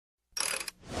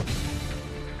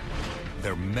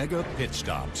They're mega pit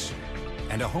stops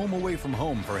and a home away from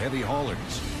home for heavy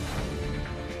haulers.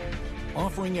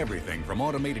 Offering everything from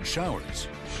automated showers.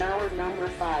 Shower number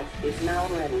 5 is now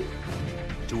ready.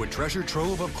 To a treasure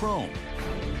trove of chrome.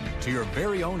 To your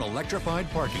very own electrified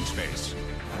parking space.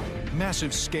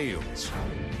 Massive scales,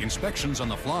 inspections on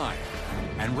the fly,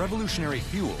 and revolutionary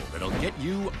fuel that'll get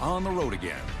you on the road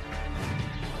again.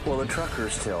 Well, the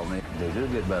truckers tell me they do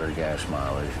get better gas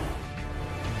mileage.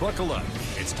 Buckle up.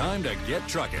 It's time to get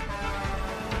trucking.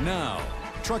 Now,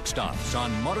 truck stops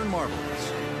on Modern Marvels.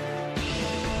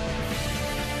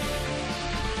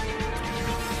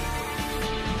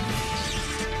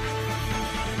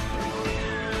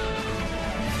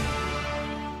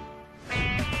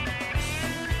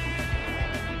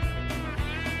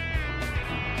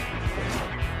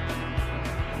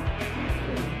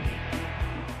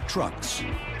 Trucks.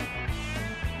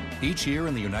 Each year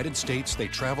in the United States, they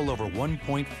travel over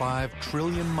 1.5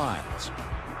 trillion miles,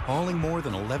 hauling more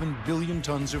than 11 billion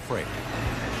tons of freight.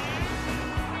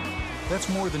 That's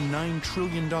more than $9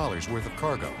 trillion worth of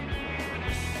cargo.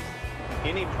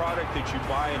 Any product that you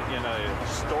buy in a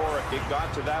store, it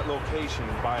got to that location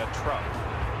by a truck.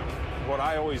 What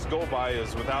I always go by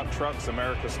is, without trucks,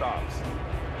 America stops.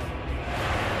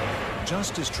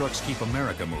 Just as trucks keep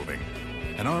America moving,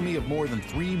 an army of more than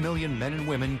 3 million men and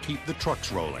women keep the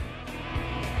trucks rolling.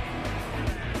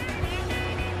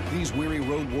 These weary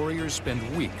road warriors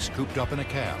spend weeks cooped up in a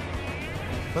cab,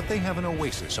 but they have an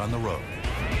oasis on the road.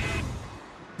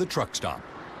 The truck stop.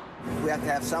 We have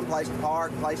to have some place to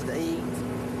park, place to eat,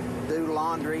 do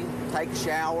laundry, take a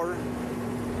shower,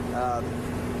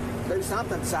 do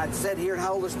something besides sit here and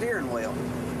hold a steering wheel.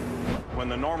 When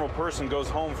the normal person goes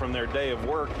home from their day of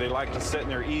work, they like to sit in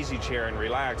their easy chair and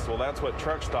relax. Well, that's what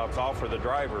truck stops offer the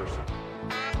drivers.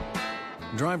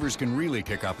 Drivers can really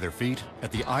kick up their feet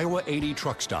at the Iowa 80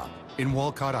 truck stop in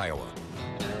Walcott, Iowa.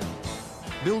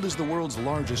 Billed as the world's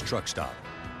largest truck stop,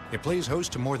 it plays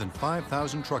host to more than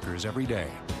 5,000 truckers every day.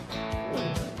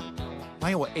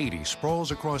 Iowa 80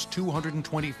 sprawls across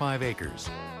 225 acres,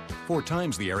 4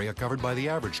 times the area covered by the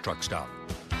average truck stop.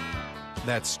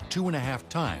 That's 2.5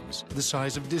 times the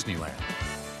size of Disneyland.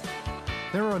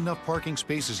 There are enough parking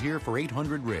spaces here for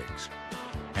 800 rigs,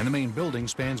 and the main building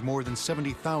spans more than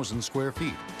 70,000 square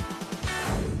feet.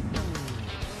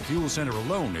 The fuel center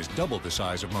alone is double the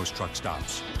size of most truck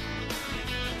stops.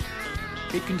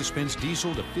 It can dispense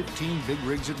diesel to 15 big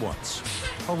rigs at once,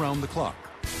 around the clock.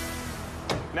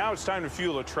 Now it's time to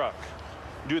fuel a truck.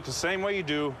 Do it the same way you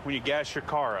do when you gas your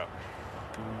car up.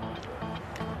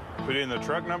 Put in the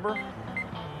truck number,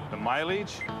 the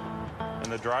mileage, and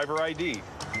the driver ID.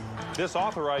 This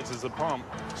authorizes the pump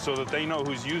so that they know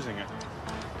who's using it.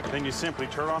 Then you simply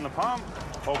turn on the pump,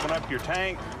 open up your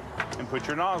tank, and put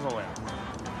your nozzle in.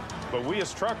 But we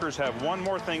as truckers have one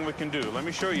more thing we can do. Let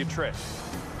me show you a trick.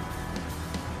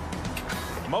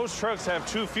 Most trucks have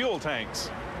 2 fuel tanks,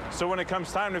 so when it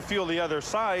comes time to fuel the other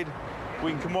side,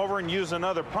 we can come over and use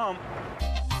another pump.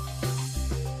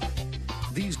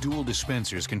 These dual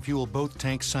dispensers can fuel both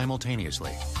tanks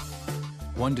simultaneously.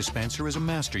 One dispenser is a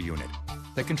master unit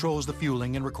that controls the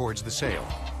fueling and records the sale.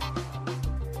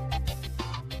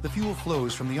 The fuel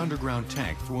flows from the underground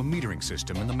tank through a metering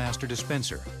system in the master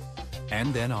dispenser,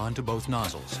 and then on to both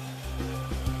nozzles.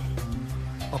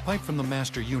 A pipe from the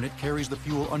master unit carries the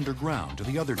fuel underground to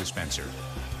the other dispenser,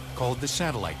 called the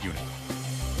satellite unit.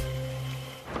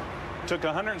 Took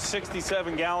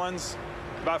 167 gallons,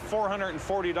 about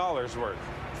 $440 worth.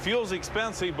 Fuel's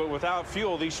expensive, but without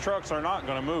fuel, these trucks are not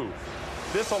going to move.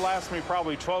 This will last me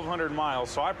probably 1,200 miles,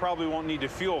 so I probably won't need to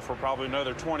fuel for probably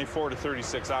another 24 to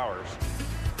 36 hours.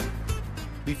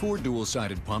 Before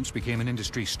dual-sided pumps became an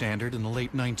industry standard in the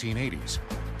late 1980s,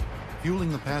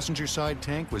 fueling the passenger side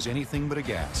tank was anything but a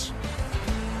gas.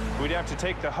 We'd have to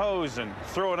take the hose and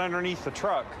throw it underneath the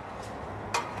truck.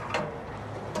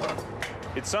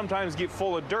 It'd sometimes get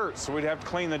full of dirt, so we'd have to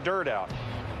clean the dirt out.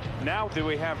 Now that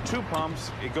we have 2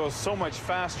 pumps, it goes so much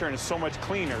faster and it's so much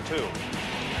cleaner, too.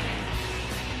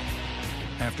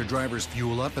 After drivers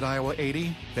fuel up at Iowa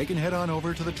 80, they can head on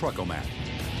over to the Truckomat.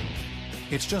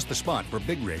 It's just the spot for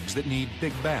big rigs that need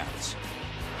big baths.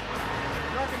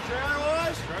 Truck and trailer,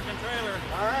 boys? Truck and trailer.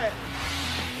 All right.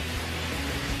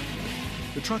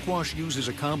 The truck wash uses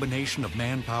a combination of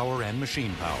manpower and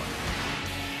machine power.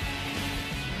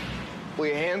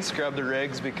 We hand scrub the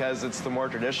rigs because it's the more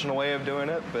traditional way of doing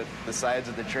it, but the sides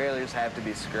of the trailers have to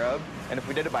be scrubbed. And if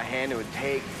we did it by hand, it would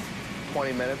take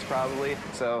 20 minutes probably.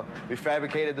 So we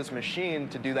fabricated this machine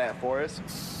to do that for us.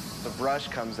 The brush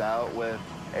comes out with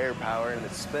air power and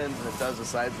it spins and it does the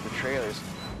sides of the trailers.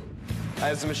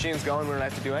 As the machine's going, we don't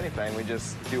have to do anything. We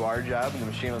just do our job and the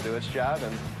machine will do its job,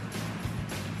 and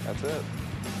That's it.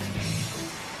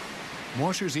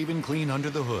 Washers even clean under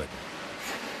the hood.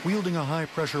 Wielding a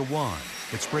high-pressure wand,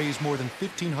 it sprays more than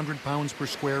 1,500 pounds per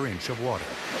square inch of water.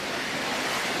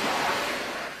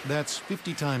 That's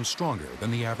 50 times stronger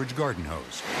than the average garden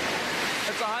hose.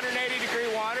 It's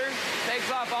 180-degree water,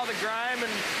 takes off all the grime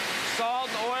and salt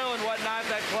and oil and whatnot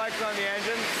that collects on the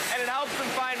engine, and it helps them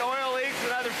find oil leaks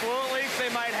and other fluid leaks they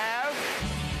might have.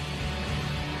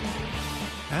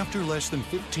 After less than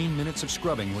 15 minutes of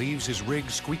scrubbing leaves his rig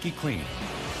squeaky clean,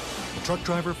 the truck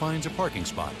driver finds a parking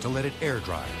spot to let it air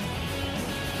dry.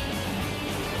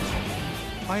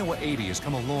 Iowa 80 has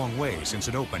come a long way since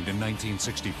it opened in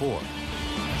 1964.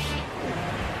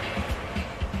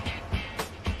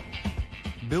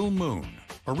 Bill Moon,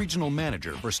 a regional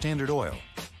manager for Standard Oil,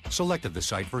 selected the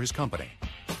site for his company.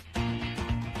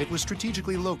 It was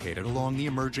strategically located along the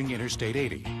emerging Interstate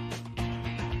 80.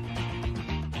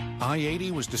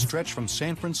 I-80 was to stretch from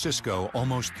San Francisco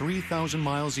almost 3,000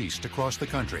 miles east across the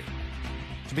country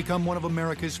to become one of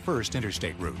America's first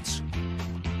interstate routes.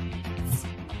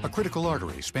 A critical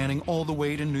artery spanning all the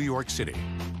way to New York City.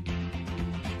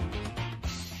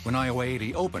 When Iowa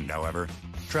 80 opened, however,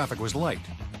 traffic was light,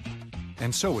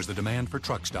 and so was the demand for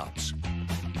truck stops.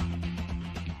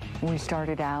 We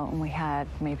started out and we had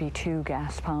maybe 2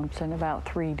 gas pumps and about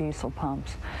 3 diesel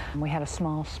pumps. We had a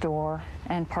small store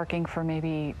and parking for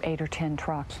maybe 8 or 10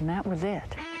 trucks, and that was it.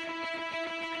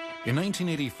 In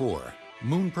 1984,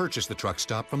 Moon purchased the truck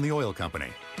stop from the oil company.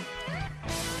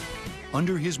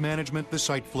 Under his management, the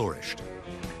site flourished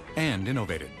and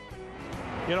innovated.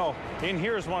 You know, in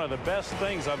here is one of the best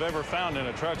things I've ever found in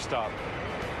a truck stop.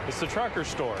 It's the trucker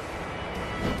store.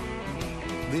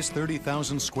 This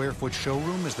 30,000 square foot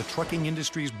showroom is the trucking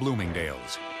industry's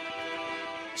Bloomingdale's.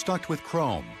 Stocked with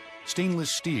chrome,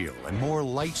 stainless steel, and more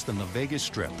lights than the Vegas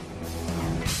Strip.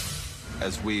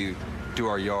 As we do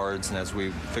our yards and as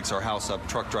we fix our house up,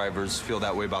 truck drivers feel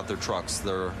that way about their trucks.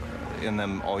 They're in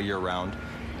them all year round,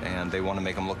 and they want to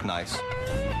make them look nice.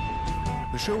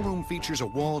 The showroom features a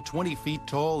wall 20 feet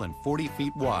tall and 40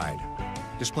 feet wide,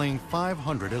 displaying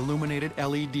 500 illuminated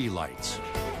LED lights.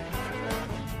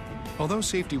 Although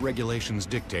safety regulations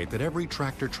dictate that every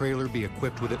tractor-trailer be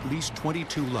equipped with at least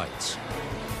 22 lights,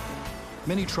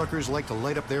 many truckers like to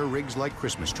light up their rigs like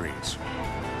Christmas trees.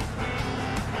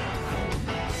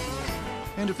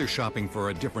 And if they're shopping for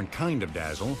a different kind of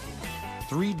dazzle,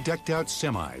 3 decked-out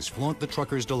semis flaunt the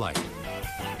trucker's delight.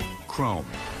 Chrome,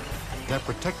 that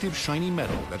protective shiny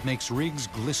metal that makes rigs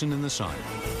glisten in the sun.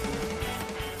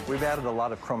 We've added a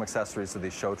lot of chrome accessories to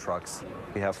these show trucks.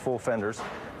 We have full fenders,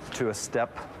 to a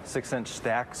step 6-inch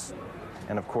stacks,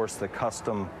 and of course the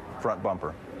custom front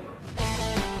bumper.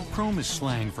 Chrome is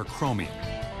slang for chromium,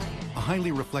 a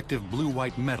highly reflective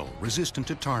blue-white metal resistant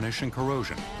to tarnish and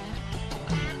corrosion.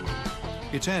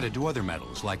 It's added to other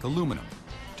metals like aluminum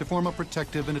to form a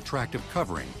protective and attractive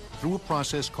covering through a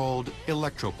process called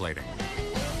electroplating.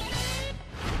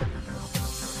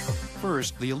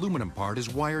 First, the aluminum part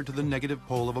is wired to the negative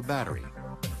pole of a battery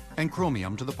and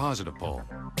chromium to the positive pole.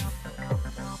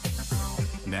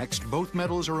 Next, both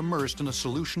metals are immersed in a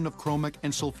solution of chromic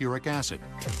and sulfuric acid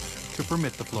to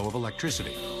permit the flow of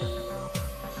electricity.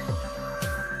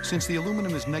 Since the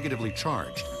aluminum is negatively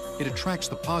charged, it attracts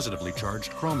the positively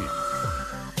charged chromium.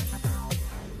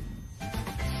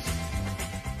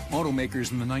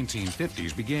 Automakers in the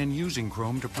 1950s began using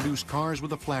chrome to produce cars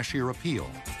with a flashier appeal.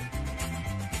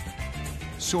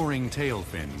 Soaring tail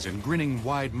fins and grinning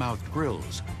wide-mouthed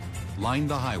grills lined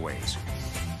the highways,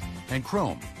 and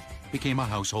chrome became a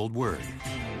household word.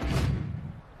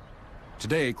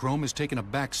 Today, chrome has taken a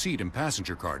back seat in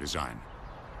passenger car design.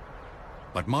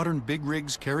 But modern big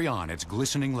rigs carry on its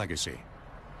glistening legacy.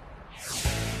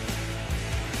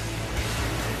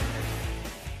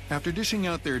 After dishing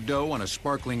out their dough on a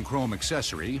sparkling chrome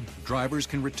accessory, drivers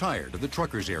can retire to the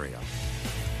truckers area.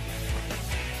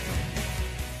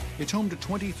 It's home to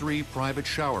 23 private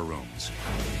shower rooms,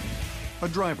 a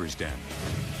driver's den,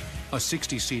 a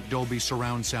 60-seat Dolby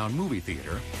surround sound movie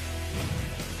theater,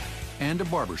 and a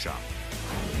barbershop.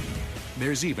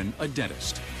 There's even a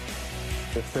dentist.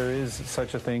 If there is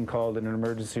such a thing called an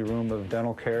emergency room of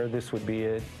dental care, this would be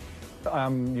it.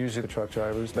 I'm usually the truck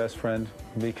driver's best friend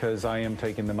because I am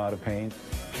taking them out of pain.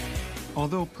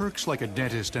 Although perks like a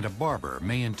dentist and a barber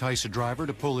may entice a driver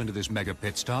to pull into this mega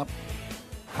pit stop,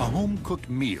 a home-cooked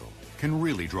meal can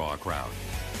really draw a crowd.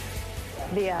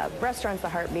 The restaurant's the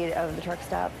heartbeat of the truck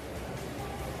stop.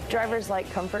 Drivers like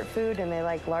comfort food and they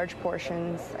like large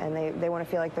portions, and they want to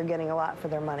feel like they're getting a lot for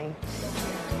their money.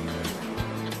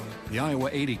 The Iowa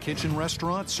 80 Kitchen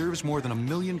Restaurant serves more than 1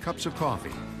 million cups of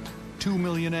coffee, 2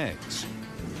 million eggs,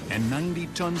 and 90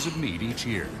 tons of meat each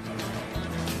year.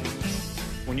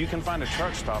 When you can find a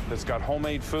truck stop that's got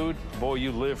homemade food, boy,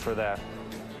 you live for that.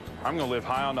 I'm gonna live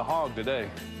high on the hog today.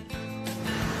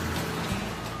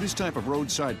 This type of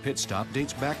roadside pit stop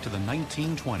dates back to the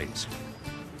 1920s,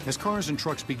 as cars and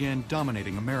trucks began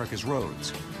dominating America's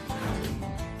roads.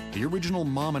 The original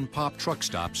mom-and-pop truck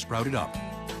stops sprouted up.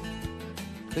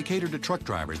 They catered to truck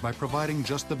drivers by providing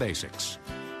just the basics: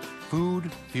 food,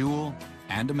 fuel,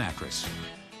 and a mattress.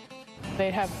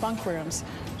 They'd have bunk rooms,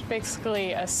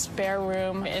 basically a spare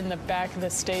room in the back of the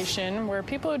station where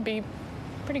people would be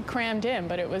pretty crammed in,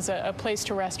 but it was a place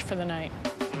to rest for the night.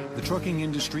 The trucking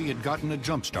industry had gotten a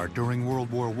jump start during World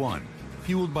War I,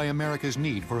 fueled by America's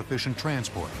need for efficient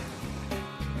transport.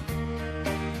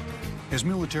 As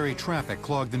military traffic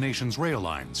clogged the nation's rail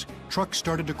lines, trucks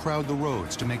started to crowd the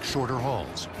roads to make shorter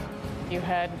hauls. You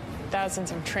had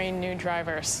thousands of trained new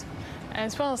drivers,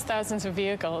 as well as thousands of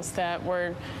vehicles that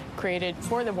were created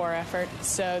for the war effort,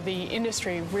 so the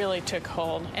industry really took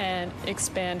hold and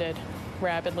expanded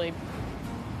rapidly.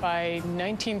 By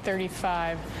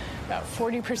 1935, about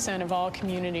 40% of all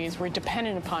communities were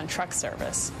dependent upon truck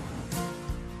service.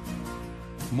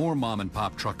 More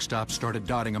mom-and-pop truck stops started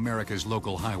dotting America's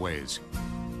local highways.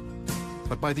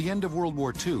 But by the end of World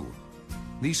War II,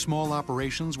 these small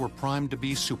operations were primed to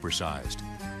be supersized.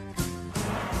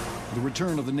 The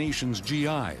return of the nation's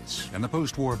GIs and the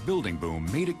post-war building boom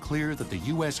made it clear that the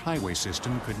U.S. highway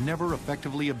system could never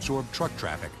effectively absorb truck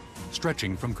traffic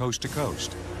stretching from coast to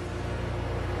coast.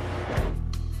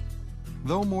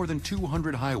 Though more than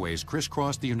 200 highways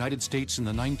crisscrossed the United States in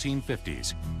the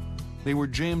 1950s, they were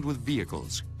jammed with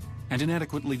vehicles and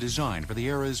inadequately designed for the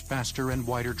era's faster and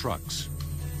wider trucks.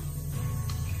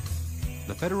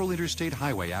 The Federal Interstate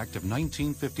Highway Act of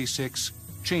 1956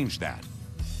 changed that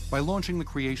by launching the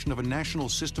creation of a national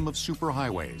system of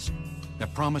superhighways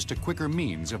that promised a quicker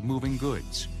means of moving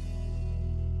goods.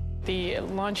 The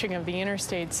launching of the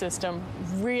interstate system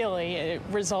really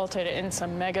resulted in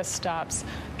some mega stops.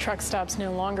 Truck stops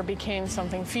no longer became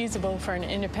something feasible for an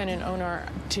independent owner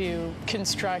to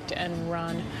construct and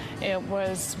run. It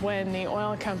was when the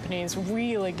oil companies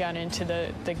really got into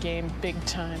the game big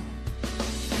time.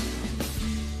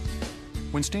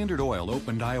 When Standard Oil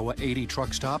opened Iowa 80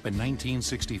 Truck Stop in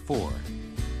 1964,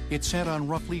 it sat on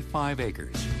roughly 5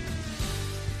 acres.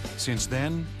 Since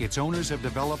then, its owners have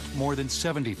developed more than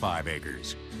 75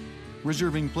 acres,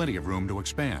 reserving plenty of room to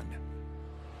expand.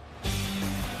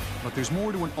 But there's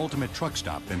more to an ultimate truck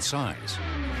stop than size.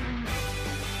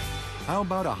 How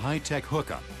about a high-tech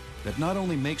hookup that not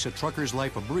only makes a trucker's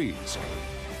life a breeze,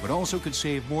 but also could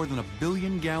save more than 1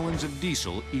 billion gallons of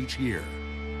diesel each year?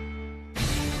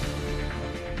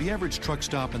 The average truck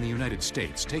stop in the United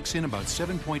States takes in about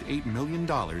 $7.8 million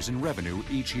in revenue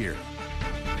each year.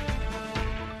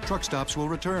 Truck stops will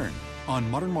return on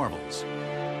Modern Marvels.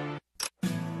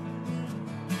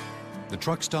 The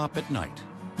truck stop at night.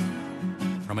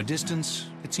 From a distance,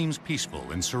 it seems peaceful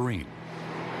and serene.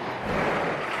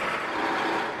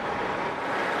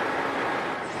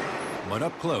 But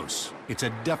up close, it's a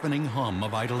deafening hum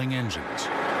of idling engines.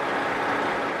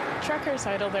 Truckers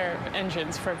idle their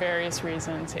engines for various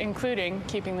reasons, including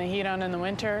keeping the heat on in the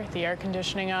winter, the air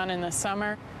conditioning on in the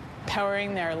summer,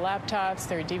 powering their laptops,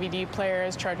 their DVD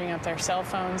players, charging up their cell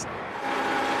phones.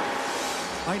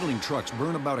 Idling trucks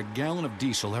burn about a gallon of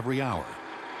diesel every hour,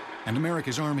 and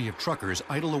America's army of truckers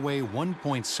idle away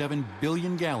 1.7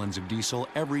 billion gallons of diesel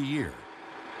every year.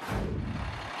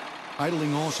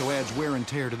 Idling also adds wear and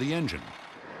tear to the engine,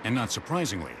 and not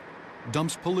surprisingly,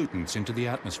 dumps pollutants into the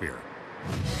atmosphere.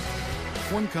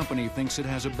 One company thinks it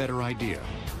has a better idea.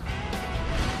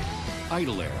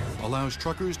 Idle Air allows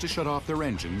truckers to shut off their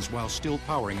engines while still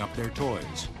powering up their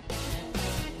toys.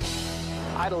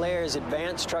 Idle Air is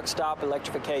advanced truck stop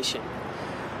electrification.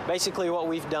 Basically what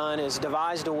we've done is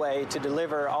devised a way to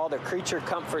deliver all the creature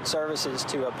comfort services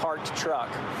to a parked truck.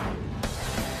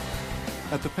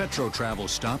 At the Petro Travel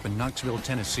stop in Knoxville,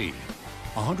 Tennessee,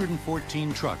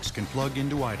 114 trucks can plug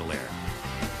into Idle Air.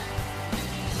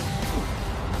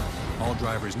 All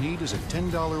drivers need is a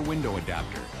 $10 window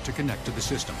adapter to connect to the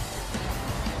system.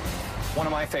 One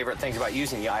of my favorite things about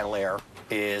using the Idle Air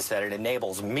is that it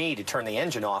enables me to turn the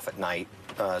engine off at night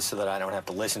so that I don't have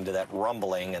to listen to that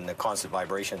rumbling and the constant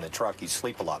vibration in the truck. You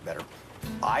sleep a lot better.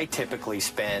 I typically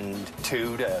spend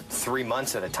 2 to 3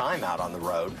 months at a time out on the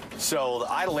road. So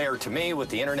the Idle Air, to me, with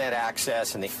the internet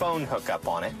access and the phone hookup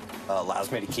on it,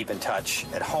 allows me to keep in touch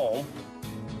at home.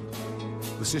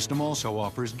 The system also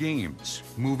offers games,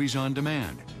 movies on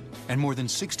demand, and more than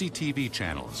 60 TV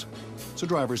channels, so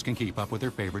drivers can keep up with their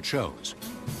favorite shows.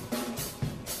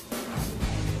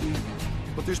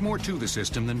 But there's more to the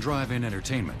system than drive-in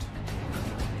entertainment.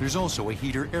 There's also a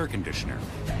heater air conditioner.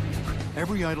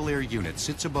 Every idle air unit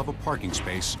sits above a parking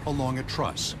space along a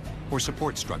truss or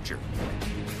support structure.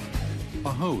 A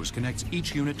hose connects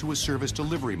each unit to a service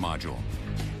delivery module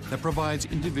that provides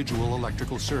individual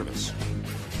electrical service.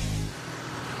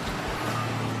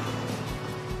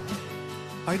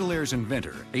 Idle Air's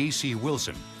inventor, A.C.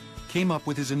 Wilson, came up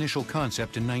with his initial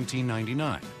concept in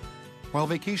 1999 while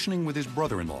vacationing with his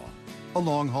brother-in-law, a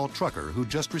long-haul trucker who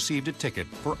just received a ticket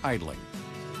for idling.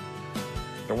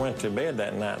 I went to bed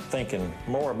that night thinking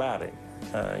more about it.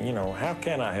 You know, how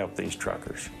can I help these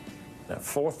truckers? At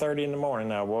 4:30 in the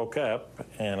morning, I woke up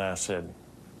and I said,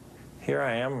 here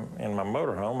I am in my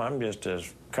motorhome. I'm just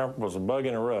as comfortable as a bug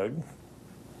in a rug.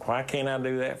 Why can't I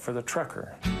do that for the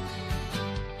trucker?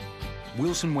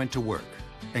 Wilson went to work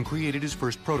and created his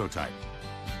first prototype,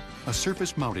 a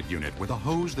surface-mounted unit with a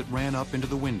hose that ran up into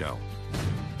the window,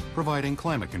 providing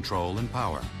climate control and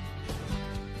power.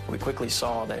 We quickly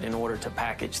saw that in order to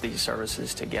package these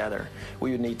services together,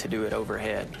 we would need to do it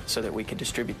overhead so that we could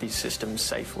distribute these systems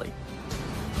safely.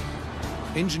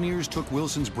 Engineers took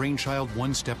Wilson's brainchild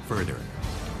one step further,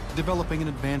 developing an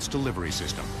advanced delivery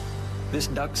system. This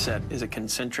duct set is a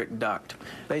concentric duct.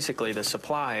 Basically, the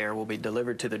supply air will be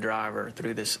delivered to the driver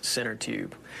through this center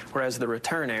tube, whereas the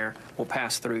return air will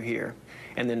pass through here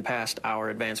and then past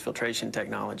our advanced filtration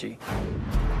technology.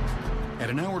 At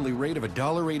an hourly rate of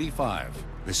 $1.85,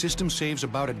 the system saves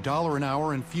about $1 an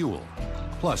hour in fuel,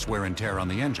 plus wear and tear on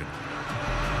the engine.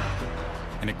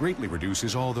 And it greatly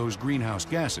reduces all those greenhouse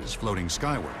gases floating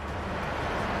skyward.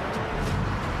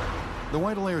 The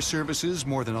Idle Air services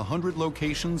more than 100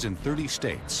 locations in 30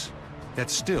 states.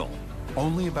 That's still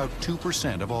only about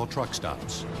 2% of all truck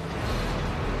stops.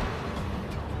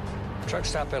 Truck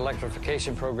stop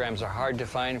electrification programs are hard to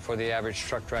find for the average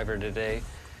truck driver today.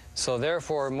 So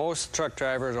therefore, most truck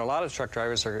drivers, or a lot of truck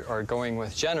drivers, are going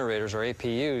with generators or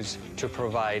APUs to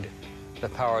provide the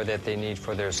power that they need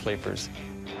for their sleepers.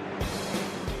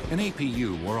 An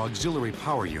APU, or auxiliary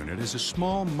power unit, is a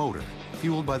small motor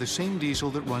fueled by the same diesel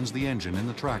that runs the engine in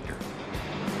the tractor.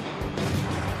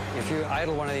 If you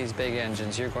idle one of these big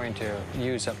engines, you're going to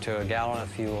use up to a gallon of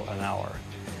fuel an hour.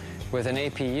 With an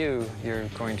APU, you're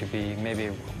going to be maybe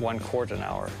 1 quart an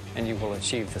hour, and you will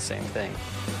achieve the same thing.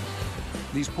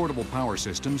 These portable power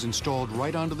systems installed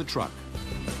right onto the truck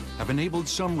have enabled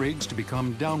some rigs to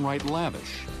become downright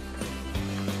lavish.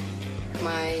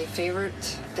 My favorite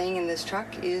thing in this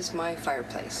truck is my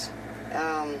fireplace.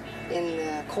 In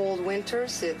the cold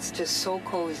winters, it's just so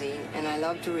cozy, and I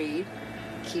love to read.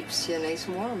 Keeps you nice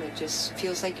and warm. It just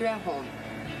feels like you're at home.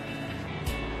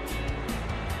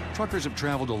 Truckers have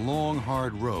traveled a long,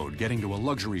 hard road getting to a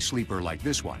luxury sleeper like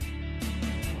this one.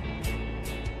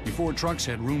 Before trucks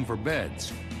had room for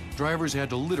beds, drivers had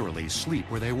to literally sleep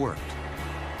where they worked.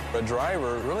 A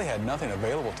driver really had nothing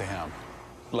available to him.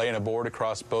 Laying a board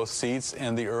across both seats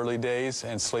in the early days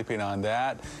and sleeping on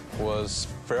that was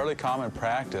fairly common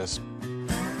practice.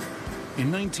 In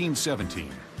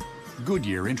 1917,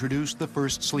 Goodyear introduced the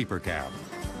first sleeper cab.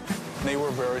 They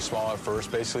were very small at first.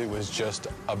 Basically, it was just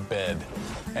a bed.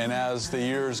 And as the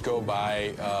years go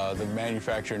by, the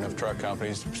manufacturing of truck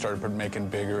companies started making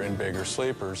bigger and bigger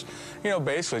sleepers. You know,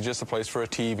 basically just a place for a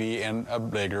TV and a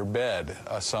bigger bed,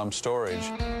 some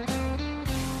storage.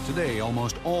 Today,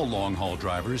 almost all long-haul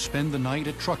drivers spend the night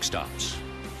at truck stops,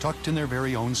 tucked in their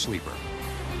very own sleeper.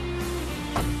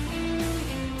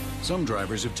 Some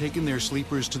drivers have taken their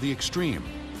sleepers to the extreme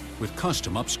with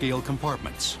custom upscale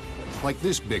compartments, like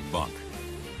this big bunk,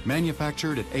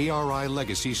 manufactured at ARI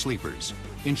Legacy Sleepers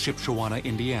in Shipshewana,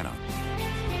 Indiana.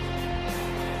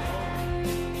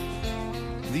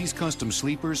 These custom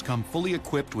sleepers come fully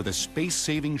equipped with a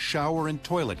space-saving shower and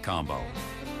toilet combo.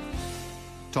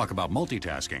 Talk about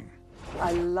multitasking.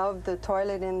 I love the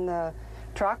toilet in the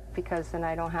truck because then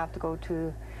I don't have to go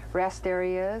to rest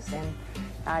areas, and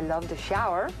I love the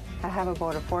shower. I have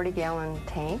about a 40-gallon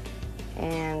tank,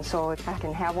 and so I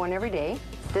can have one every day.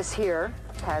 This here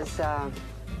has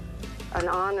an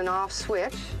on and off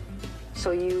switch,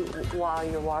 so while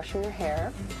you're washing your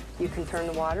hair, you can turn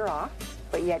the water off,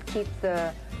 but yet keep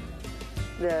the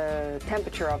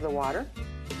temperature of the water.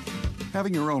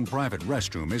 Having your own private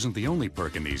restroom isn't the only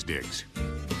perk in these digs.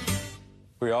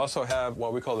 We also have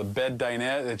what we call the bed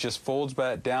dinette. It just folds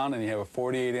back down and you have a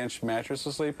 48-inch mattress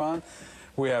to sleep on.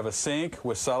 We have a sink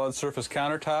with solid surface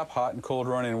countertop, hot and cold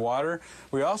running water.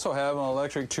 We also have an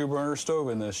electric 2-burner stove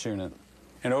in this unit.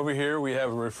 And over here we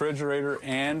have a refrigerator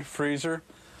and freezer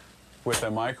with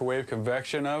a microwave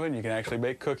convection oven. You can actually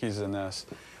bake cookies in this.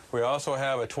 We also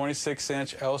have a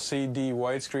 26-inch LCD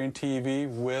widescreen TV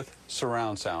with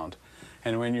surround sound.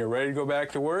 And when you're ready to go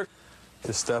back to work,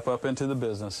 just step up into the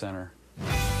business center.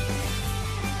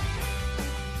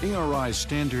 ARI's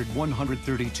standard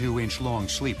 132-inch long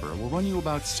sleeper will run you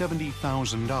about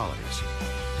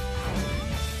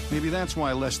 $70,000. Maybe that's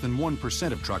why less than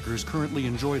 1% of truckers currently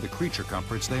enjoy the creature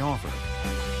comforts they offer.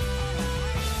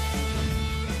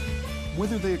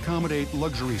 Whether they accommodate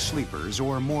luxury sleepers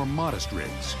or more modest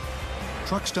rigs,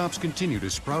 truck stops continue to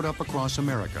sprout up across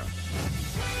America.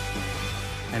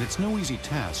 And it's no easy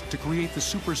task to create the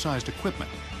supersized equipment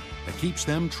that keeps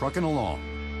them trucking along.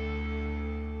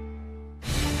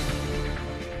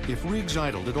 If rigs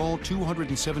idled at all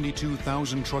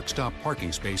 272,000 truck stop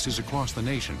parking spaces across the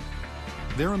nation,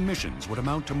 their emissions would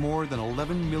amount to more than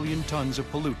 11 million tons of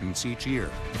pollutants each year.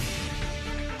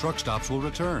 Truck stops will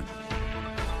return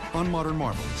on Modern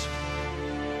Marvels.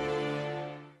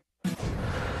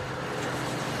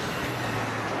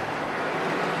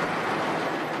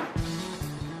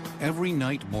 Every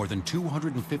night, more than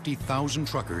 250,000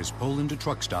 truckers pull into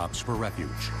truck stops for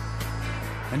refuge.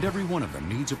 And every one of them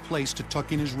needs a place to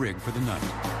tuck in his rig for the night.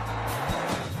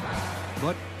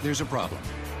 But there's a problem.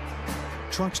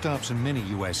 Truck stops in many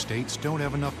U.S. states don't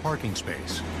have enough parking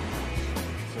space.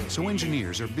 So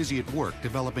engineers are busy at work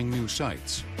developing new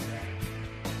sites.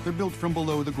 They're built from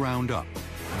below the ground up,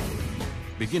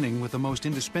 beginning with the most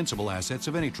indispensable assets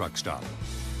of any truck stop,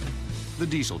 the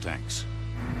diesel tanks.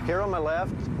 Here on my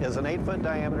left is an 8-foot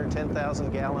diameter,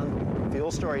 10,000-gallon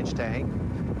fuel storage tank,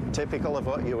 typical of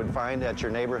what you would find at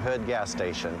your neighborhood gas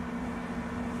station.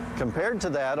 Compared to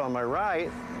that, on my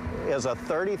right is a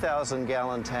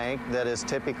 30,000-gallon tank that is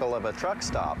typical of a truck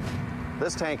stop.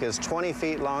 This tank is 20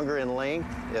 feet longer in length,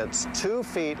 it's 2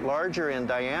 feet larger in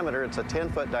diameter, it's a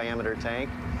 10-foot diameter tank,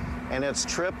 and it's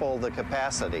triple the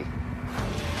capacity.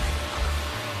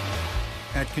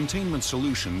 At Containment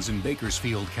Solutions in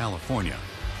Bakersfield, California,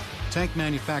 tank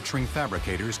manufacturing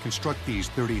fabricators construct these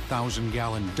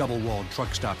 30,000-gallon double-walled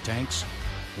truck stop tanks,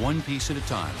 one piece at a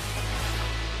time.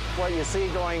 What you see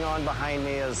going on behind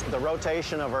me is the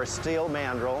rotation of our steel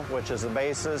mandrel, which is the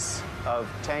basis of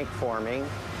tank forming.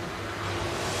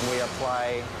 We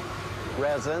apply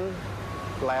resin,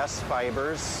 glass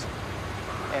fibers,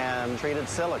 and treated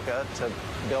silica to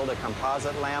build a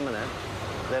composite laminate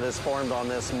that is formed on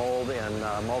this mold in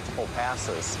multiple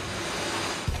passes.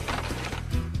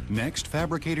 Next,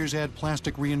 fabricators add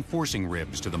plastic reinforcing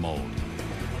ribs to the mold.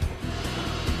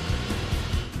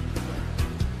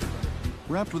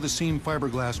 Wrapped with the same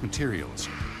fiberglass materials,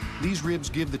 these ribs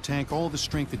give the tank all the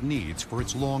strength it needs for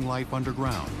its long life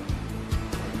underground.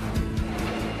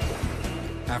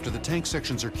 After the tank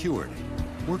sections are cured,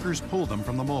 workers pull them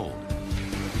from the mold,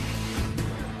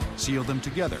 seal them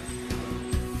together,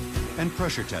 and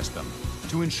pressure test them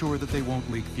to ensure that they won't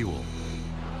leak fuel.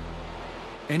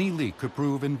 Any leak could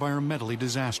prove environmentally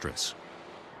disastrous,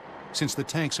 since the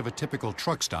tanks of a typical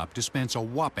truck stop dispense a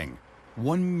whopping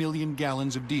 1 million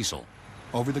gallons of diesel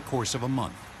over the course of a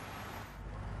month.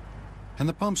 And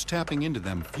the pumps tapping into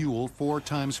them fuel 4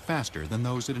 times faster than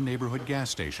those at a neighborhood gas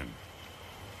station.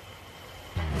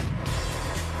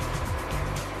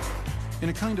 In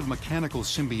a kind of mechanical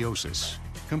symbiosis,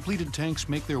 completed tanks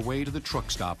make their way to the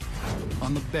truck stop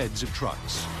on the beds of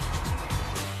trucks.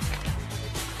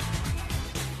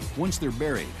 Once they're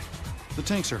buried, the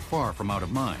tanks are far from out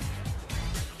of mind.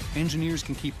 Engineers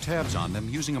can keep tabs on them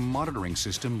using a monitoring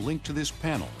system linked to this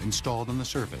panel installed on the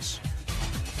surface.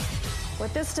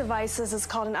 What this device is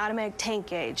called an automatic tank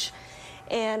gauge.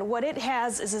 And what it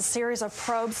has is a series of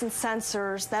probes and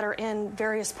sensors that are in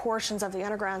various portions of the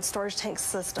underground storage tank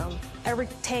system. Every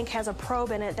tank has a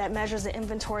probe in it that measures the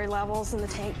inventory levels in the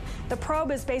tank. The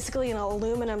probe is basically an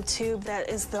aluminum tube that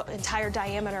is the entire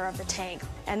diameter of the tank.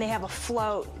 And they have a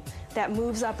float that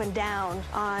moves up and down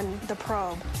on the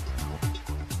probe.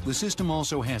 The system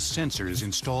also has sensors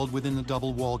installed within the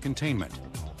double-wall containment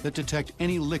that detect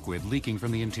any liquid leaking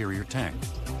from the interior tank.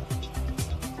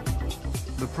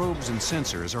 The probes and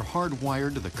sensors are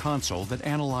hardwired to the console that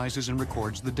analyzes and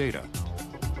records the data.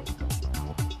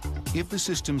 If the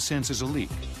system senses a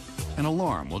leak, an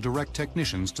alarm will direct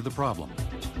technicians to the problem.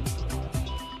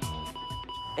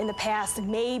 In the past,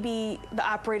 maybe the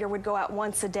operator would go out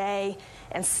once a day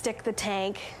and stick the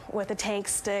tank with a tank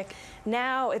stick.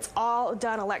 Now it's all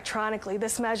done electronically.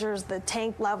 This measures the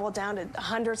tank level down to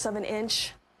hundredths of an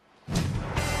inch.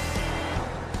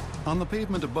 On the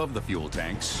pavement above the fuel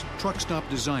tanks, truck stop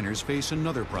designers face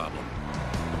another problem: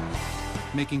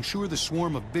 making sure the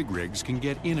swarm of big rigs can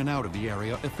get in and out of the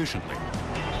area efficiently.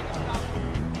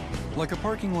 Like a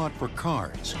parking lot for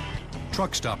cars,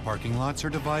 truck stop parking lots are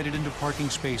divided into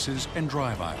parking spaces and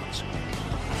drive aisles.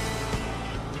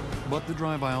 But the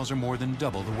drive aisles are more than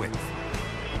double the width.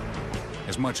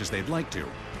 As much as they'd like to,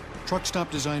 truck stop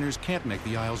designers can't make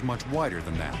the aisles much wider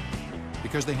than that.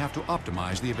 because they have to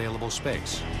optimize the available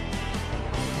space.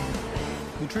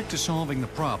 The trick to solving the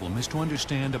problem is to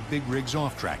understand a big rig's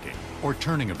off-tracking, or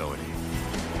turning ability.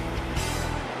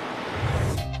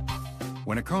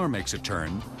 When a car makes a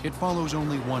turn, it follows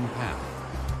only one path.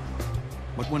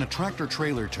 But when a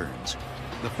tractor-trailer turns,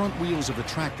 the front wheels of the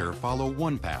tractor follow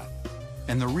one path,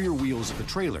 and the rear wheels of the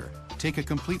trailer take a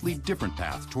completely different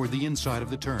path toward the inside of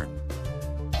the turn.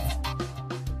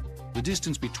 The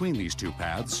distance between these two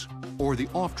paths, or the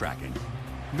off-tracking,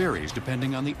 varies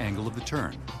depending on the angle of the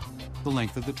turn, the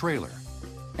length of the trailer,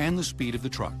 and the speed of the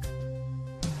truck.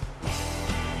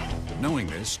 Knowing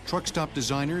this, truck stop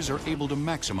designers are able to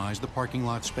maximize the parking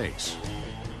lot space.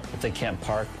 If they can't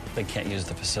park, they can't use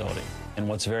the facility. And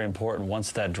what's very important,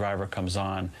 once that driver comes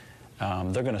on,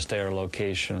 they're going to stay at our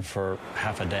location for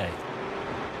half a day.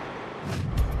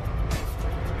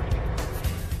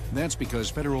 That's because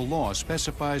federal law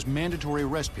specifies mandatory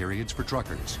rest periods for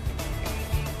truckers.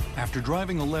 After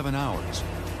driving 11 hours,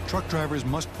 truck drivers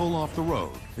must pull off the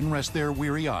road and rest their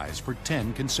weary eyes for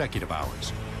 10 consecutive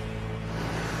hours.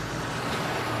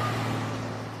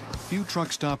 Few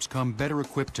truck stops come better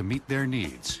equipped to meet their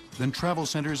needs than Travel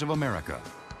Centers of America,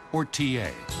 or TA.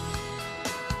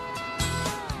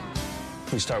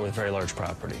 We start with very large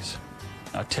properties.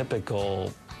 A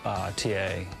typical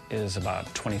TA is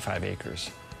about 25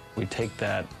 acres. We take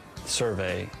that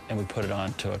survey and we put it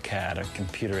onto a CAD, a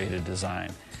computer-aided design,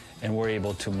 and we're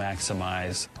able to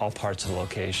maximize all parts of the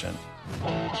location.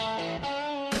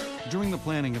 During the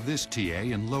planning of this TA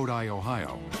in Lodi,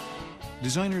 Ohio,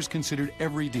 designers considered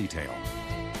every detail.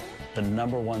 The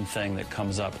number one thing that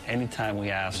comes up anytime we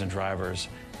ask the drivers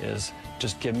is,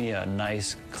 just give me a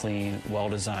nice, clean,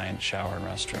 well-designed shower and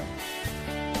restroom.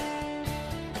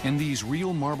 And these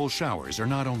real marble showers are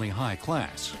not only high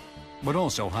class, but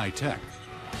also high tech.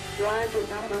 Driver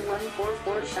number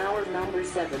 144, shower number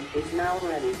 7 is now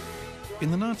ready. In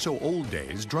the not so old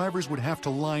days, drivers would have to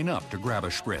line up to grab a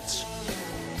spritz.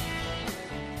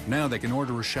 Now they can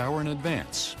order a shower in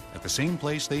advance at the same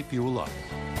place they fuel up.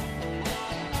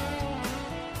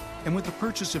 And with the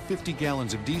purchase of 50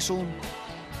 gallons of diesel,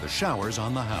 the shower's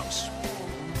on the house.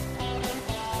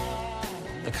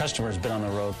 The customer's been on the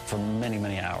road for many,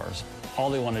 many hours. All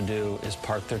they want to do is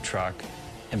park their truck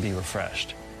and be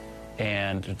refreshed.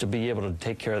 And to be able to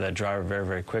take care of that driver very,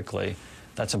 very quickly,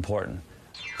 that's important.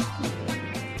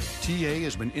 TA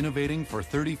has been innovating for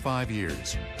 35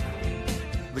 years.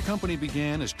 The company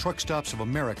began as Truck Stops of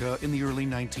America in the early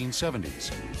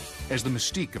 1970s, as the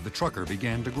mystique of the trucker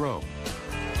began to grow.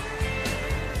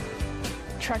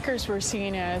 Truckers were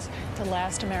seen as the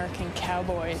last American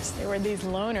cowboys. They were these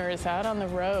loners out on the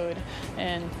road,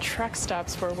 and truck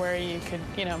stops were where you could,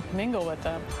 mingle with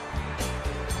them.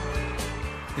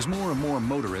 As more and more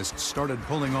motorists started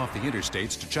pulling off the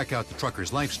interstates to check out the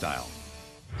trucker's lifestyle,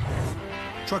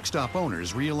 truck stop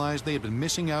owners realized they had been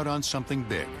missing out on something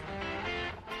big: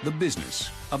 the business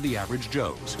of the average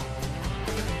Joes.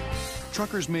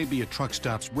 Truckers may be a truck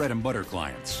stop's bread and butter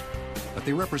clients, but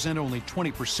they represent only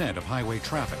 20% of highway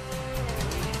traffic.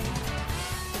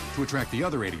 To attract the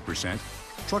other 80%,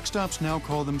 truck stops now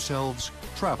call themselves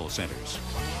travel centers.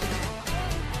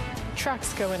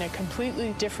 Trucks go in a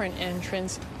completely different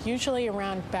entrance, usually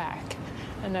around back.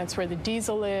 And that's where the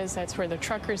diesel is, that's where the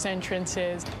trucker's entrance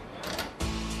is.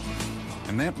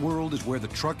 And that world is where the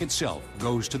truck itself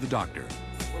goes to the doctor.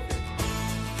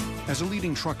 As a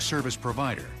leading truck service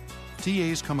provider,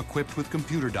 TAs come equipped with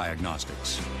computer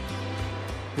diagnostics.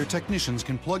 Their technicians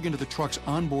can plug into the truck's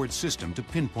onboard system to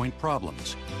pinpoint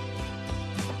problems.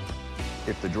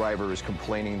 If the driver is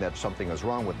complaining that something is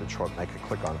wrong with the truck, I can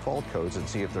click on fault codes and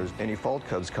see if there's any fault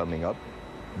codes coming up.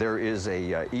 There is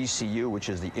a ECU, which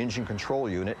is the engine control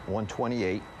unit,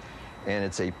 128, and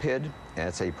it's a PID, and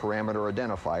it's a parameter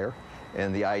identifier,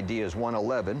 and the ID is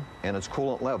 111, and it's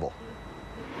coolant level.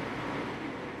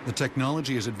 The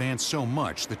technology has advanced so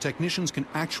much that technicians can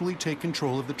actually take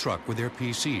control of the truck with their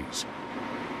PCs.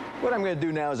 What I'm going to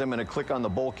do now is I'm going to click on the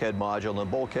bulkhead module, and the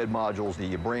bulkhead module is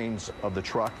the brains of the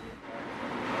truck.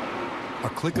 A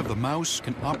click of the mouse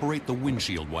can operate the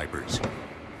windshield wipers.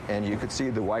 And you can see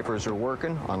the wipers are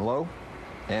working on low,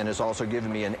 and it's also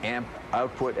giving me an amp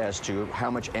output as to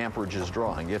how much amperage is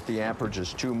drawing. If the amperage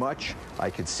is too much, I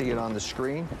could see it on the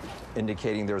screen,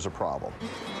 indicating there's a problem.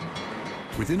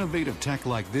 With innovative tech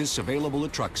like this available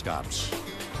at truck stops,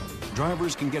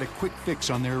 drivers can get a quick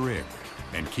fix on their rig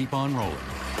and keep on rolling.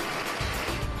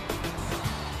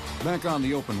 Back on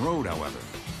the open road, however,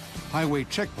 highway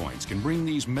checkpoints can bring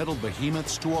these metal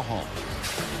behemoths to a halt.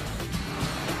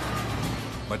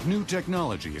 But new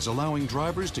technology is allowing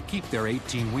drivers to keep their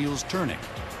 18 wheels turning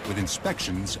with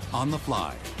inspections on the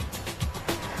fly.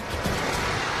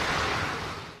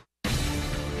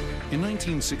 In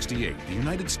 1968, the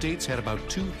United States had about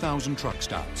 2,000 truck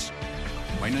stops.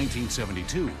 By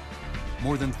 1972,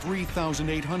 more than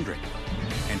 3,800.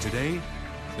 And today,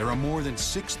 there are more than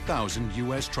 6,000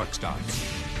 U.S. truck stops.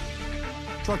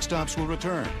 Truck stops will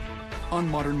return on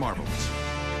Modern Marvels.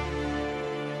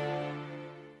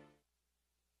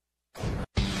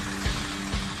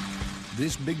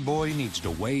 This big boy needs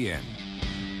to weigh in.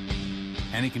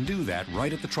 And he can do that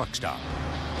right at the truck stop.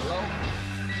 Hello?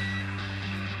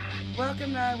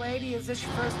 Welcome to I-80. Is this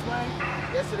your first weigh?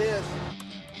 Yes, it is.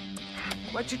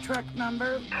 What's your truck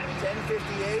number?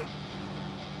 1058.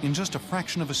 In just a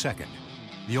fraction of a second,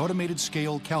 the automated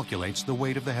scale calculates the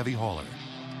weight of the heavy hauler.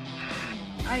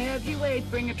 I have you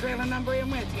weighed. Bring a trailer number in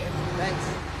with you. Thanks.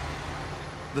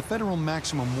 The federal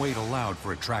maximum weight allowed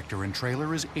for a tractor and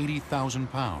trailer is 80,000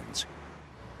 pounds.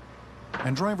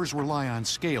 And drivers rely on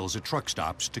scales at truck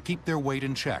stops to keep their weight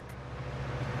in check.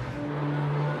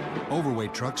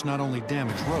 Overweight trucks not only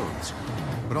damage roads,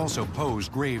 but also pose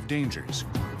grave dangers.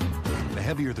 The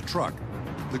heavier the truck,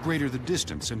 the greater the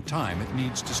distance and time it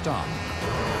needs to stop.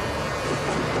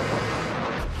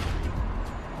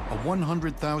 A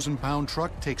 100,000-pound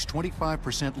truck takes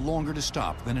 25% longer to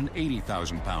stop than an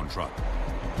 80,000-pound truck.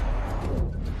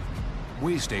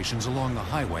 Weigh stations along the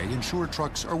highway ensure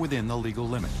trucks are within the legal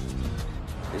limit.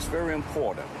 It's very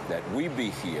important that we be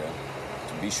here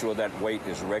to be sure that weight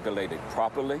is regulated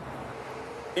properly.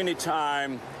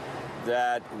 Anytime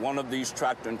that one of these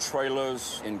tractor and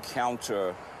trailers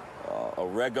encounter a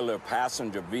regular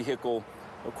passenger vehicle,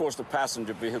 of course the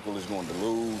passenger vehicle is going to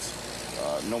lose,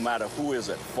 no matter who is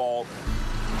at fault.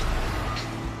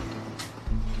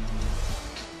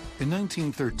 In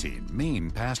 1913, Maine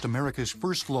passed America's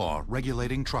first law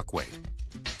regulating truck weight.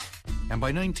 And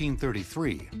by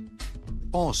 1933,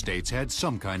 all states had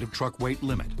some kind of truck weight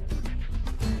limit.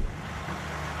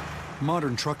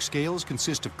 Modern truck scales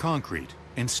consist of concrete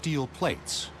and steel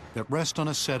plates that rest on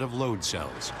a set of load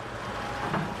cells.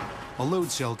 A load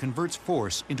cell converts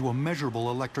force into a measurable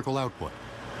electrical output.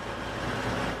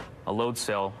 A load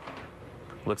cell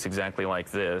looks exactly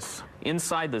like this.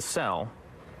 Inside the cell,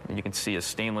 you can see a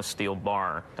stainless steel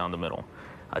bar down the middle.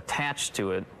 Attached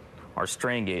to it are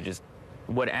strain gauges.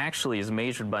 What actually is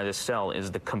measured by this cell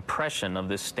is the compression of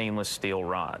this stainless steel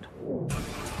rod.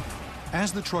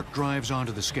 As the truck drives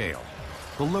onto the scale,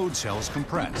 the load cells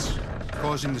compress,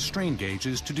 causing the strain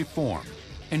gauges to deform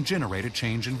and generate a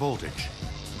change in voltage.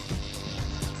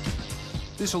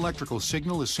 This electrical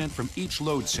signal is sent from each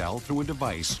load cell through a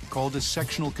device called a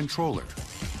sectional controller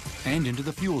and into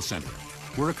the fuel center,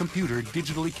 where a computer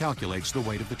digitally calculates the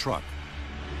weight of the truck.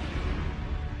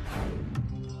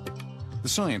 The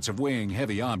science of weighing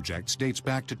heavy objects dates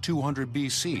back to 200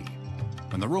 BC,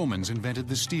 when the Romans invented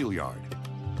the steelyard.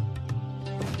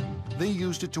 They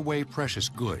used it to weigh precious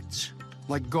goods,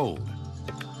 like gold.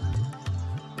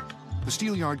 The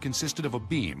steelyard consisted of a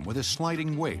beam with a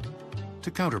sliding weight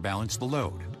to counterbalance the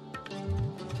load.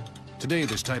 Today,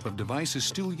 this type of device is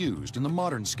still used in the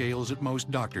modern scales at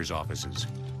most doctors' offices.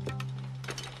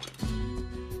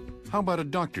 How about a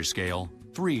doctor scale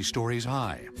 3 stories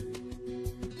high?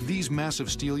 These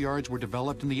massive steelyards were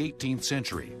developed in the 18th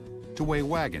century to weigh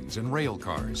wagons and rail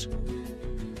cars.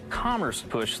 Commerce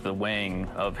pushed the weighing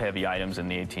of heavy items in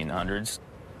the 1800s.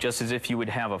 Just as if you would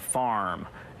have a farm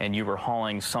and you were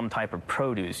hauling some type of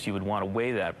produce, you would want to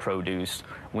weigh that produce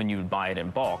when you would buy it in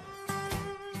bulk.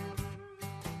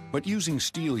 But using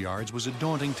steelyards was a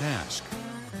daunting task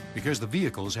because the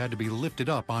vehicles had to be lifted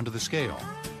up onto the scale.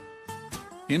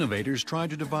 Innovators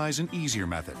tried to devise an easier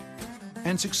method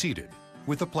and succeeded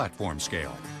with the platform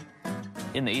scale.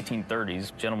 In the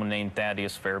 1830s, a gentleman named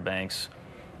Thaddeus Fairbanks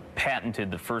patented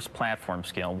the first platform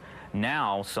scale.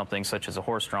 Now, something such as a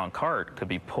horse-drawn cart could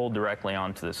be pulled directly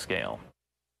onto the scale.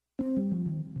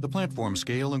 The platform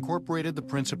scale incorporated the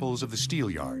principles of the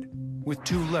steelyard with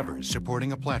 2 levers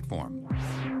supporting a platform.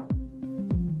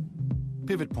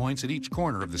 Pivot points at each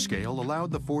corner of the scale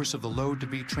allowed the force of the load to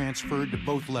be transferred to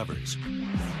both levers.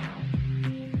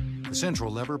 The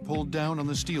central lever pulled down on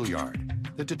the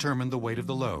steelyard that determined the weight of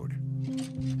the load.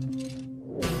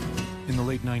 In the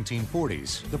late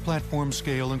 1940s, the platform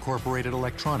scale incorporated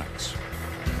electronics.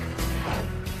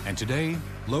 And today,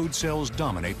 load cells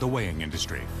dominate the weighing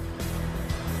industry.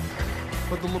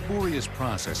 But the laborious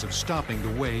process of stopping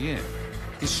the weigh in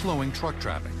is slowing truck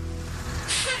traffic.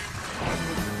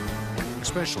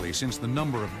 Especially since the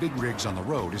number of big rigs on the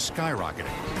road is skyrocketing,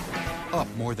 up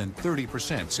more than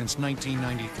 30% since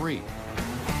 1993.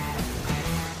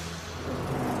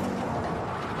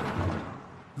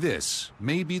 This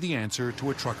may be the answer to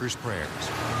a trucker's prayers.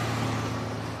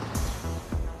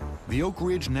 The Oak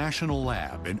Ridge National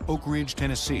Lab in Oak Ridge,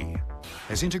 Tennessee,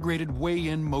 has integrated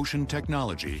weigh-in motion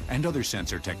technology and other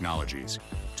sensor technologies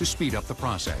to speed up the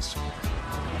process.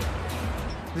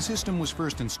 The system was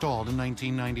first installed in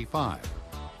 1995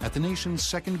 at the nation's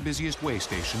second busiest weigh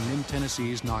station in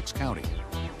Tennessee's Knox County.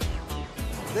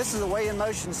 This is a weigh-in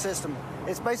motion system.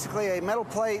 It's basically a metal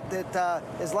plate that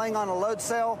is laying on a load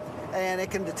cell, and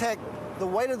it can detect the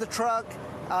weight of the truck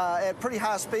at pretty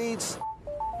high speeds.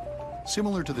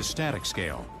 Similar to the static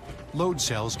scale, load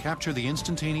cells capture the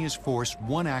instantaneous force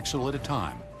one axle at a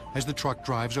time as the truck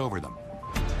drives over them.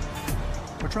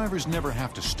 But drivers never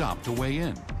have to stop to weigh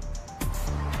in.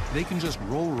 They can just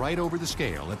roll right over the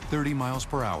scale at 30 miles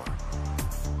per hour.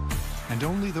 And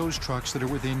only those trucks that are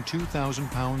within 2,000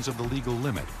 pounds of the legal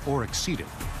limit or exceed it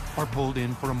are pulled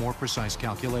in for a more precise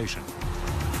calculation.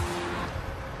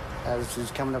 As he's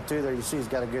coming up through there, you see he's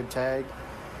got a good tag.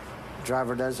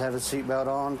 Driver does have his seatbelt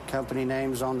on, company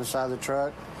name's on the side of the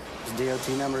truck, his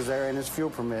DOT number's there, and his fuel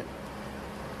permit.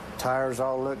 Tires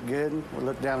all look good. We'll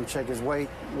look down and check his weight.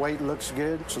 Weight looks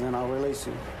good, so then I'll release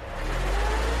him.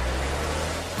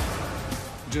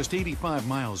 Just 85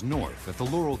 miles north at the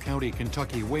Laurel County,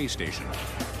 Kentucky weigh station,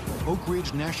 Oak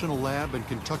Ridge National Lab and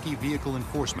Kentucky Vehicle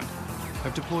Enforcement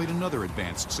have deployed another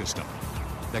advanced system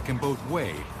that can both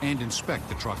weigh and inspect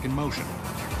the truck in motion.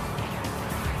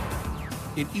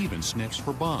 It even sniffs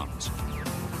for bombs.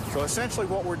 So essentially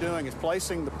what we're doing is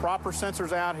placing the proper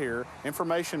sensors out here,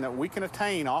 information that we can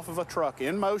attain off of a truck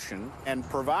in motion, and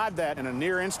provide that in a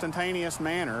near instantaneous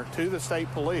manner to the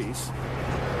state police.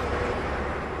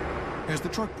 As the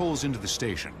truck pulls into the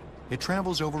station, it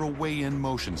travels over a weigh-in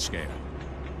motion scale.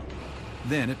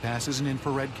 Then it passes an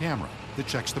infrared camera that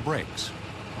checks the brakes.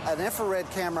 An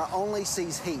infrared camera only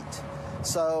sees heat.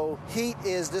 So heat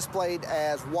is displayed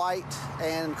as white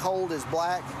and cold is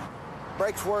black.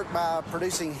 Brakes work by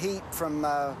producing heat from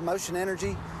motion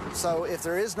energy. So if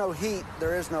there is no heat,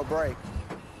 there is no brake.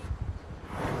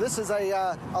 This is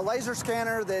a laser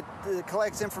scanner that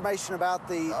collects information about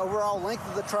the overall length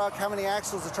of the truck, how many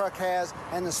axles the truck has,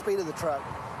 and the speed of the truck.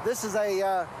 This is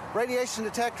a radiation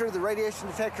detector. The radiation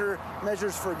detector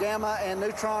measures for gamma and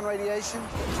neutron radiation.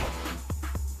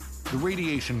 The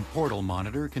radiation portal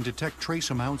monitor can detect trace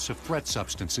amounts of threat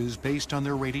substances based on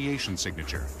their radiation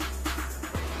signature,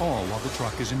 all while the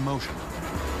truck is in motion.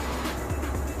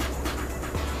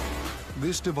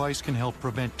 This device can help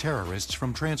prevent terrorists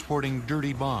from transporting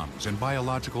dirty bombs and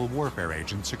biological warfare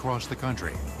agents across the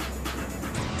country.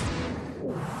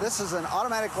 This is an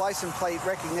automatic license plate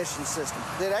recognition system.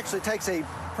 It actually takes a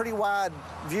pretty wide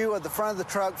view of the front of the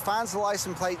truck, finds the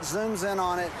license plate, zooms in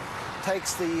on it,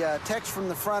 takes the text from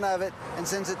the front of it, and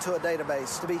sends it to a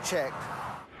database to be checked.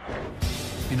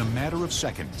 In a matter of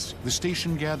seconds, the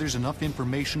station gathers enough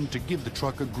information to give the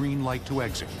truck a green light to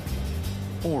exit,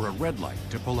 or a red light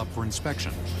to pull up for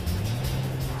inspection.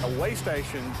 A weigh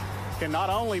station can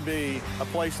not only be a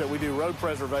place that we do road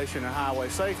preservation and highway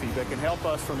safety, but can help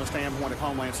us from the standpoint of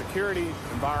homeland security,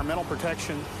 environmental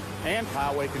protection, and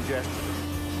highway congestion.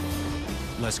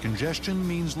 Less congestion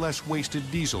means less wasted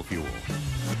diesel fuel.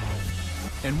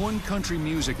 And one country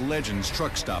music legend's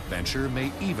truck stop venture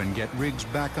may even get rigs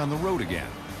back on the road again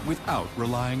without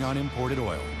relying on imported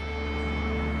oil.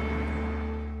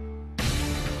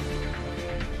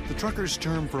 The trucker's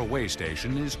term for a weigh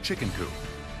station is chicken coop.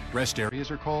 Rest areas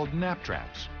are called nap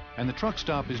traps, and the truck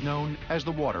stop is known as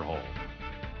the water hole.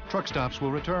 Truck stops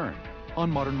will return on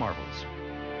Modern Marvels.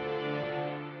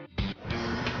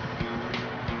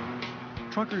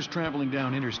 Truckers traveling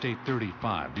down Interstate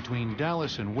 35 between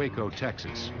Dallas and Waco,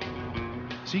 Texas,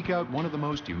 seek out one of the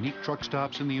most unique truck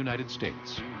stops in the United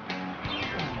States.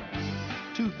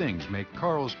 Two things make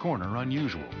Carl's Corner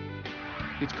unusual.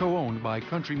 It's co-owned by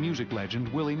country music legend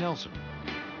Willie Nelson.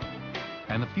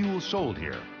 And the fuel sold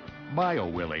here, Bio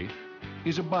Willie,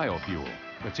 is a biofuel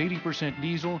that's 80%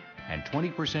 diesel and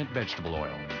 20% vegetable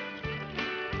oil.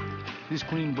 This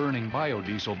clean-burning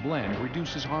biodiesel blend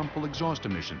reduces harmful exhaust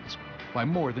emissions by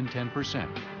more than 10%.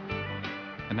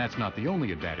 And that's not the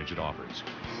only advantage it offers.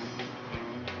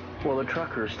 Well, the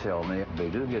truckers tell me they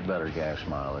do get better gas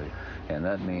mileage, and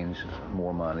that means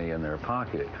more money in their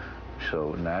pocket.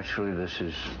 So naturally, this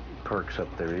perks up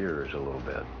their ears a little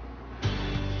bit.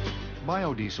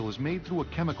 Biodiesel is made through a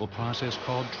chemical process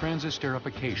called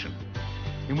transesterification,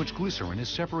 in which glycerin is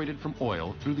separated from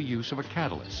oil through the use of a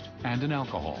catalyst and an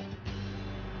alcohol.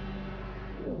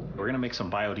 We're going to make some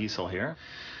biodiesel here.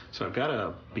 So I've got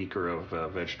a beaker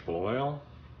of vegetable oil.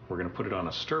 We're going to put it on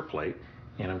a stir plate,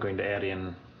 and I'm going to add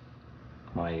in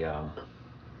my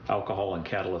alcohol and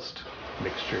catalyst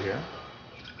mixture here.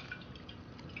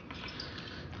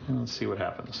 And let's see what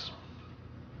happens.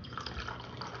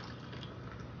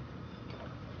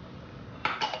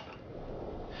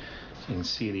 So you can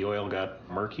see the oil got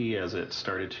murky as it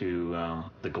started to,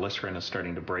 the glycerin is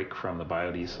starting to break from the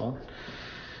biodiesel.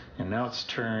 And now it's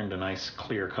turned a nice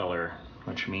clear color,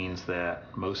 which means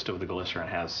that most of the glycerin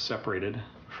has separated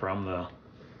from the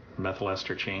methyl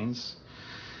ester chains.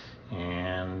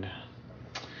 And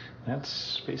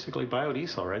that's basically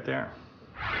biodiesel right there.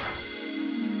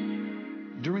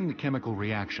 During the chemical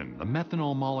reaction, the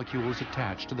methanol molecule is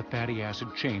attached to the fatty acid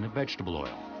chain of vegetable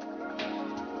oil.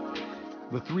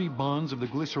 The 3 bonds of the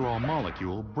glycerol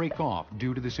molecule break off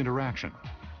due to this interaction,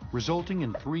 resulting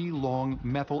in 3 long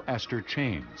methyl ester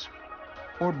chains,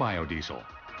 or biodiesel.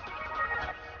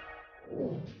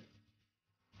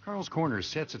 Carl's Corner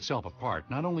sets itself apart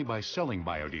not only by selling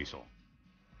biodiesel,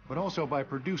 but also by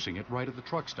producing it right at the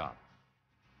truck stop.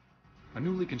 A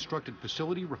newly constructed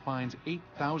facility refines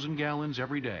 8,000 gallons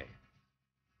every day.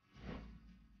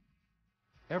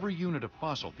 Every unit of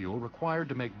fossil fuel required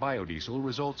to make biodiesel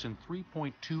results in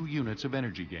 3.2 units of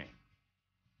energy gain.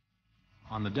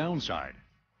 On the downside,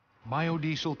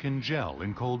 biodiesel can gel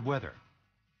in cold weather.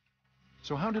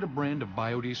 So how did a brand of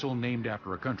biodiesel named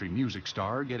after a country music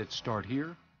star get its start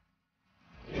here?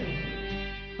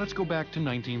 Let's go back to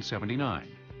 1979.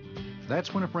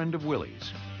 That's when a friend of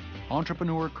Willie's,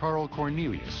 entrepreneur Carl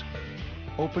Cornelius,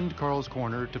 opened Carl's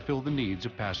Corner to fill the needs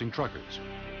of passing truckers.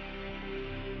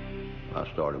 I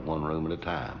started one room at a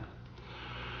time,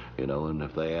 you know, and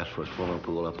if they asked for a swimming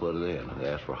pool, I put it in. If they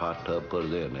asked for a hot tub, put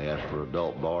it in. They asked for an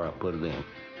adult bar, I put it in.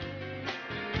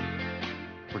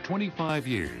 For 25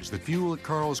 years, the fuel at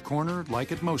Carl's Corner,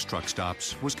 like at most truck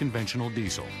stops, was conventional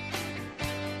diesel.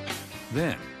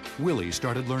 Then, Willie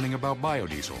started learning about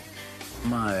biodiesel.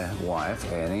 My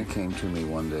wife, Annie, came to me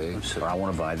one day and said, I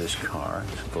want to buy this car.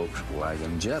 It's a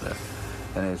Volkswagen Jetta.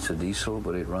 And it's a diesel,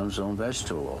 but it runs on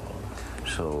vegetable oil.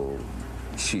 So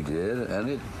she did, and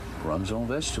it runs on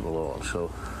vegetable oil.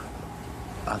 So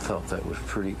I thought that was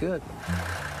pretty good.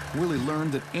 Willie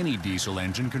learned that any diesel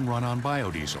engine can run on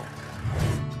biodiesel.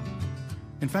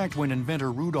 In fact, when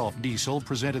inventor Rudolf Diesel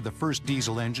presented the first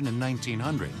diesel engine in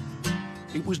 1900,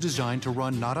 it was designed to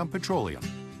run not on petroleum,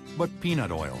 but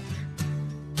peanut oil.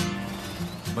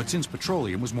 But since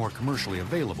petroleum was more commercially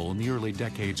available in the early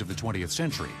decades of the 20th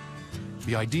century,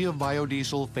 the idea of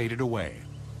biodiesel faded away.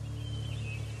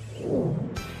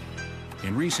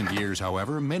 In recent years,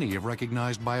 however, many have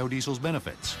recognized biodiesel's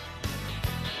benefits.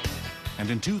 And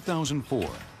in 2004,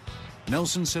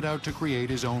 Nelson set out to create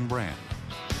his own brand.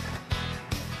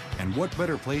 And what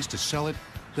better place to sell it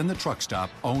than the truck stop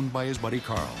owned by his buddy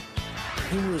Carl?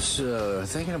 He was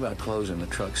thinking about closing the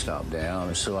truck stop down,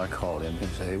 and so I called him and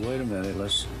said, hey, wait a minute,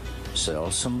 let's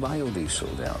sell some biodiesel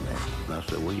down there. And I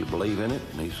said, well, you believe in it?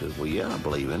 And he said, well, yeah, I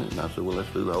believe in it. And I said, well, let's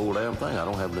do the whole damn thing. I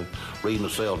don't have the reason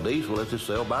to sell diesel. Let's just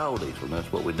sell biodiesel. And that's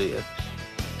what we did.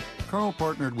 Carl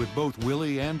partnered with both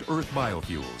Willie and Earth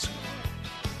Biofuels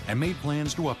and made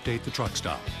plans to update the truck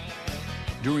stop.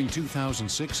 During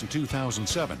 2006 and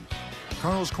 2007,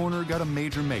 Carl's Corner got a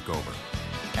major makeover,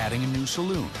 adding a new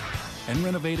saloon and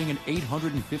renovating an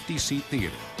 850-seat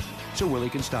theater so Willie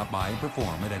can stop by and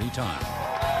perform at any time.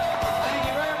 Thank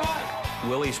you very much.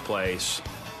 Willie's Place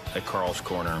at Carl's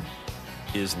Corner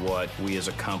is what we as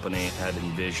a company had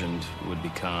envisioned would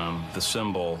become the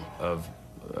symbol of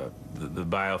the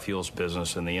biofuels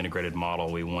business and the integrated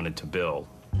model we wanted to build.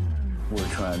 We're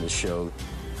trying to show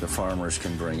the farmers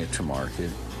can bring it to market,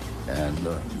 and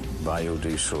the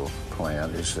biodiesel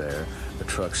plant is there, the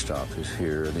truck stop is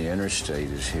here, the interstate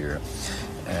is here,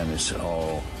 and it's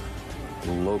all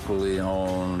locally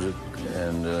owned,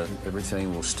 and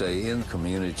everything will stay in the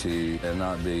community and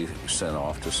not be sent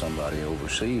off to somebody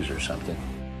overseas or something.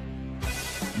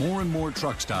 More and more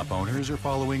truck stop owners are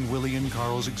following Willie and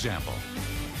Carl's example,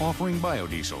 offering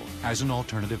biodiesel as an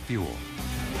alternative fuel.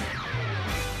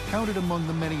 Counted among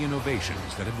the many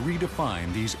innovations that have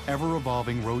redefined these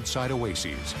ever-evolving roadside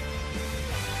oases.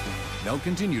 They'll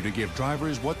continue to give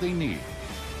drivers what they need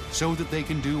so that they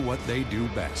can do what they do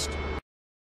best.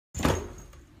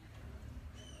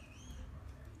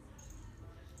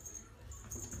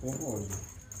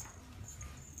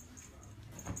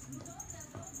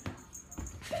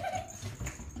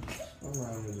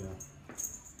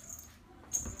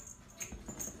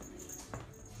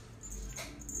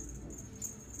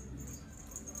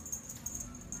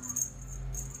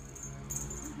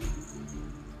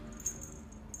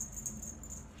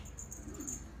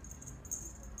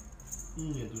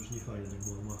 Nie, to już nie fajne,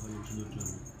 bo machają czy do czego.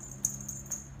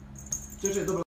 Cześć, dobra.